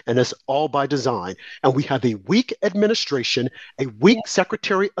America. And it's all by design. And we have a weak administration, a weak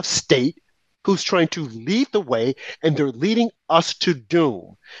Secretary of State who's trying to lead the way, and they're leading us to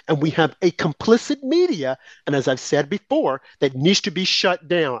doom. And we have a complicit media, and as I've said before, that needs to be shut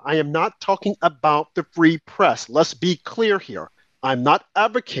down. I am not talking about the free press. Let's be clear here. I'm not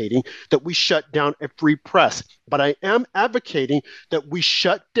advocating that we shut down a free press, but I am advocating that we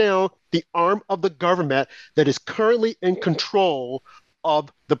shut down the arm of the government that is currently in control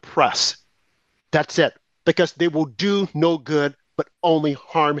of the press. That's it, because they will do no good but only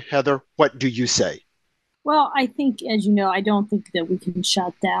harm. Heather, what do you say? Well, I think, as you know, I don't think that we can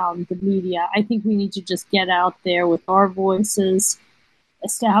shut down the media. I think we need to just get out there with our voices,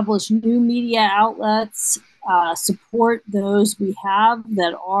 establish new media outlets, support those we have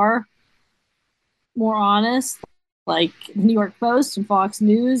that are more honest, like the New York Post and Fox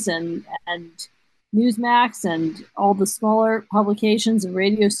News and Newsmax and all the smaller publications and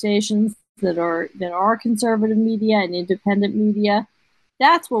radio stations that are conservative media and independent media.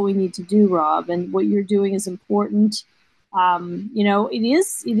 That's what we need to do, Rob. And what you're doing is important. It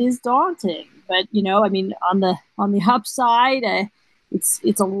is daunting, but on the upside,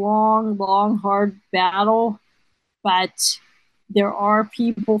 it's a long, hard battle, but there are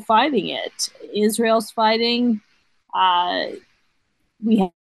people fighting it. Israel's fighting.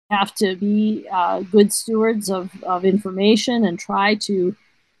 We have to be good stewards of information and try to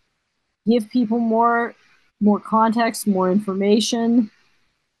give people more context, more information.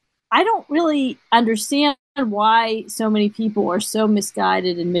 I don't really understand why so many people are so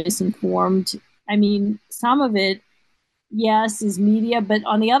misguided and misinformed. I mean, some of it, yes, is media, but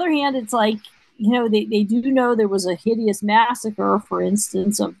on the other hand, it's like, they do know there was a hideous massacre, for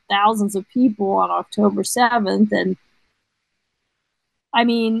instance, of thousands of people on October 7th. And I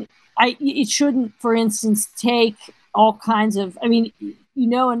mean, it shouldn't, for instance, take all kinds of,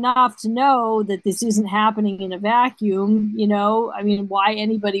 enough to know that this isn't happening in a vacuum, why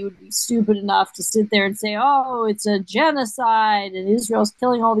anybody would be stupid enough to sit there and say, oh, it's a genocide and Israel's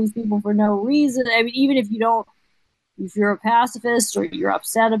killing all these people for no reason. I mean, even if you're a pacifist or you're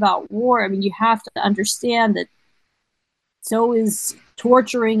upset about war, you have to understand that so is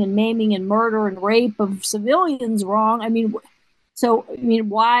torturing and maiming and murder and rape of civilians wrong.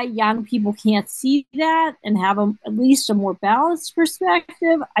 Why young people can't see that and have at least a more balanced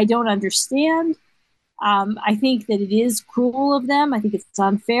perspective, I don't understand. I think that it is cruel of them. I think it's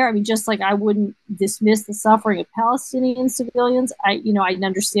unfair. Just like I wouldn't dismiss the suffering of Palestinian civilians. I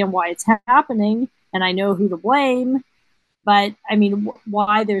understand why it's happening, and I know who to blame. But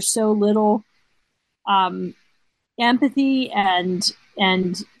why there's so little empathy and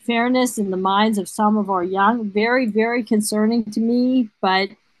fairness in the minds of some of our young, very, very concerning to me. But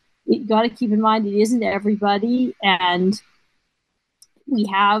you got to keep in mind it isn't everybody, and we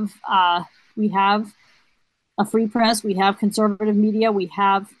have a free press, we have conservative media, we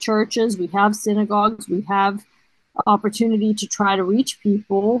have churches, we have synagogues, we have opportunity to try to reach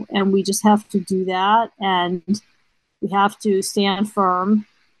people, and we just have to do that, and we have to stand firm.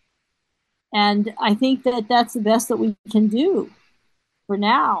 And I think that that's the best that we can do for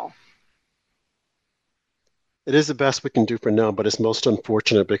now. It is the best we can do for now, but it's most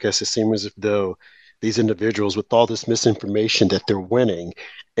unfortunate because it seems as though these individuals, with all this misinformation, that they're winning,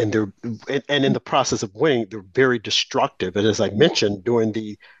 and in the process of winning, they're very destructive. And as I mentioned during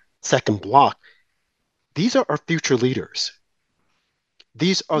the second block, these are our future leaders.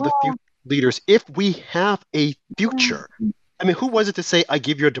 These are the future leaders. If we have a future, who was it to say, I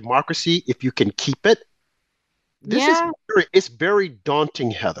give you a democracy if you can keep it? It's very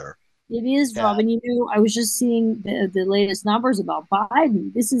daunting, Heather. It is, Rob. And I was just seeing the latest numbers about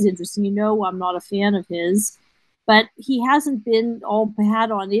Biden. This is interesting. I'm not a fan of his, but he hasn't been all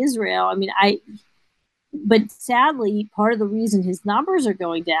bad on Israel. But sadly, part of the reason his numbers are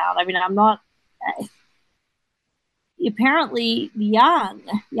going down, apparently the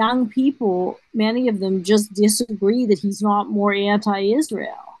young people, many of them just disagree that he's not more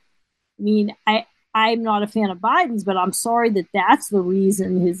anti-Israel. I'm not a fan of Biden's, but I'm sorry that that's the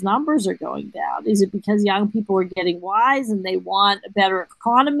reason his numbers are going down. Is it because young people are getting wise and they want a better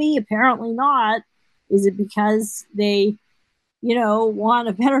economy? Apparently not. Is it because they, want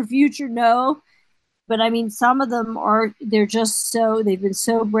a better future? No. But some of them they've been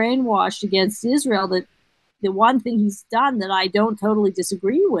so brainwashed against Israel that the one thing he's done that I don't totally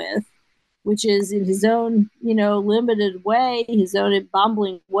disagree with, which is in his own, limited way, his own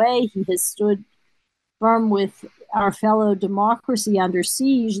bumbling way, he has stood firm with our fellow democracy under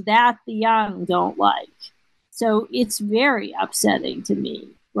siege, that the young don't like. So it's very upsetting to me.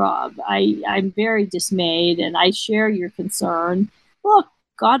 Rob. I'm very dismayed, and I share your concern. Look,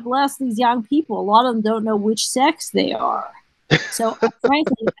 God bless these young people. A lot of them don't know which sex they are. So,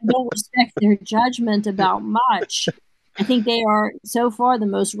 frankly, I don't respect their judgment about much. I think they are, so far, the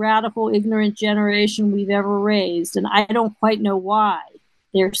most radical, ignorant generation we've ever raised, and I don't quite know why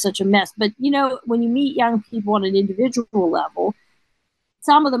they're such a mess. But, when you meet young people on an individual level,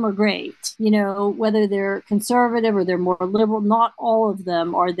 some of them are great, whether they're conservative or they're more liberal. Not all of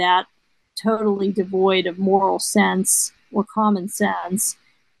them are that totally devoid of moral sense or common sense.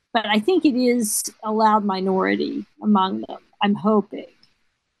 But I think it is a loud minority among them, I'm hoping.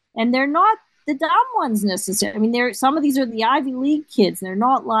 And they're not the dumb ones necessarily. I mean, some of these are the Ivy League kids. They're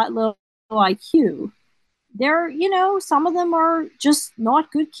not low IQ. They're, some of them are just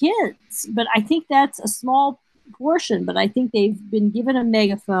not good kids. But I think that's a small portion. But I think they've been given a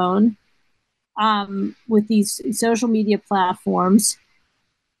megaphone with these social media platforms.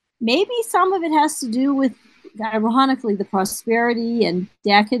 Maybe some of it has to do with, ironically, the prosperity and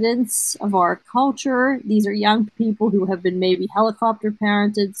decadence of our culture. These are young people who have been maybe helicopter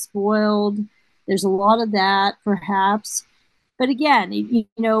parented, spoiled. There's a lot of that, perhaps. But again,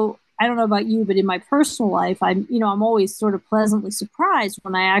 I don't know about you, but in my personal life, I'm always sort of pleasantly surprised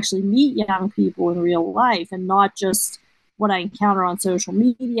when I actually meet young people in real life, and not just what I encounter on social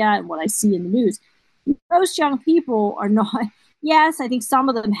media and what I see in the news. Most young people are not. Yes, I think some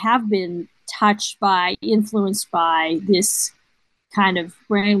of them have been touched by, influenced by this kind of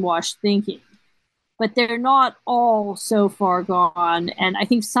brainwashed thinking. But they're not all so far gone. And I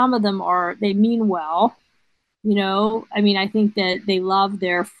think some of them they mean well. I think that they love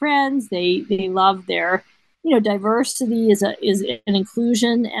their friends. They love their, diversity is an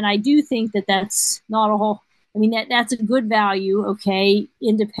inclusion. And I do think that that's not a whole, that's a good value, okay,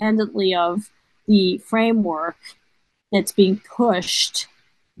 independently of the framework that's being pushed,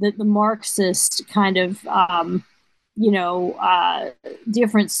 the Marxist kind of,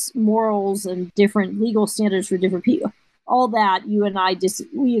 different morals and different legal standards for different people. All that you and I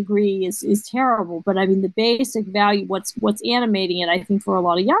we agree is terrible. But the basic value, what's animating it, I think, for a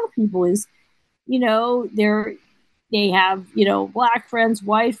lot of young people is, they have, black friends,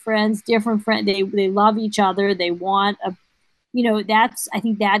 white friends, different friends. They love each other. They want that's, I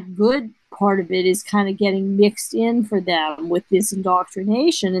think, that good part of it is kind of getting mixed in for them with this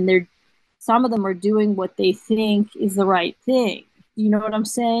indoctrination, and some of them are doing what they think is the right thing. Do you know what I'm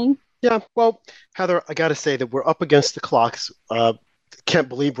saying? Yeah, well, Heather, I got to say that we're up against the clocks. Can't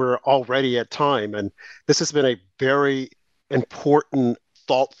believe we're already at time, and this has been a very important,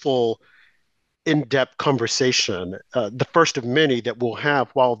 thoughtful, in-depth conversation, the first of many that we'll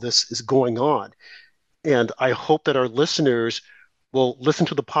have while this is going on. And I hope that our listeners will listen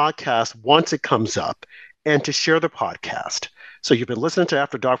to the podcast once it comes up, and to share the podcast. So you've been listening to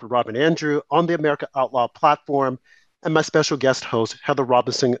After Dark with Rob and Andrew on the America Out Loud platform, and my special guest host, Heather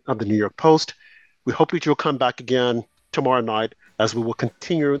Robinson of the New York Post. We hope that you'll come back again tomorrow night as we will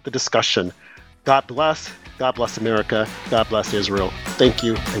continue the discussion. God bless America. God bless Israel. Thank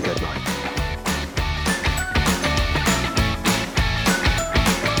you and good night.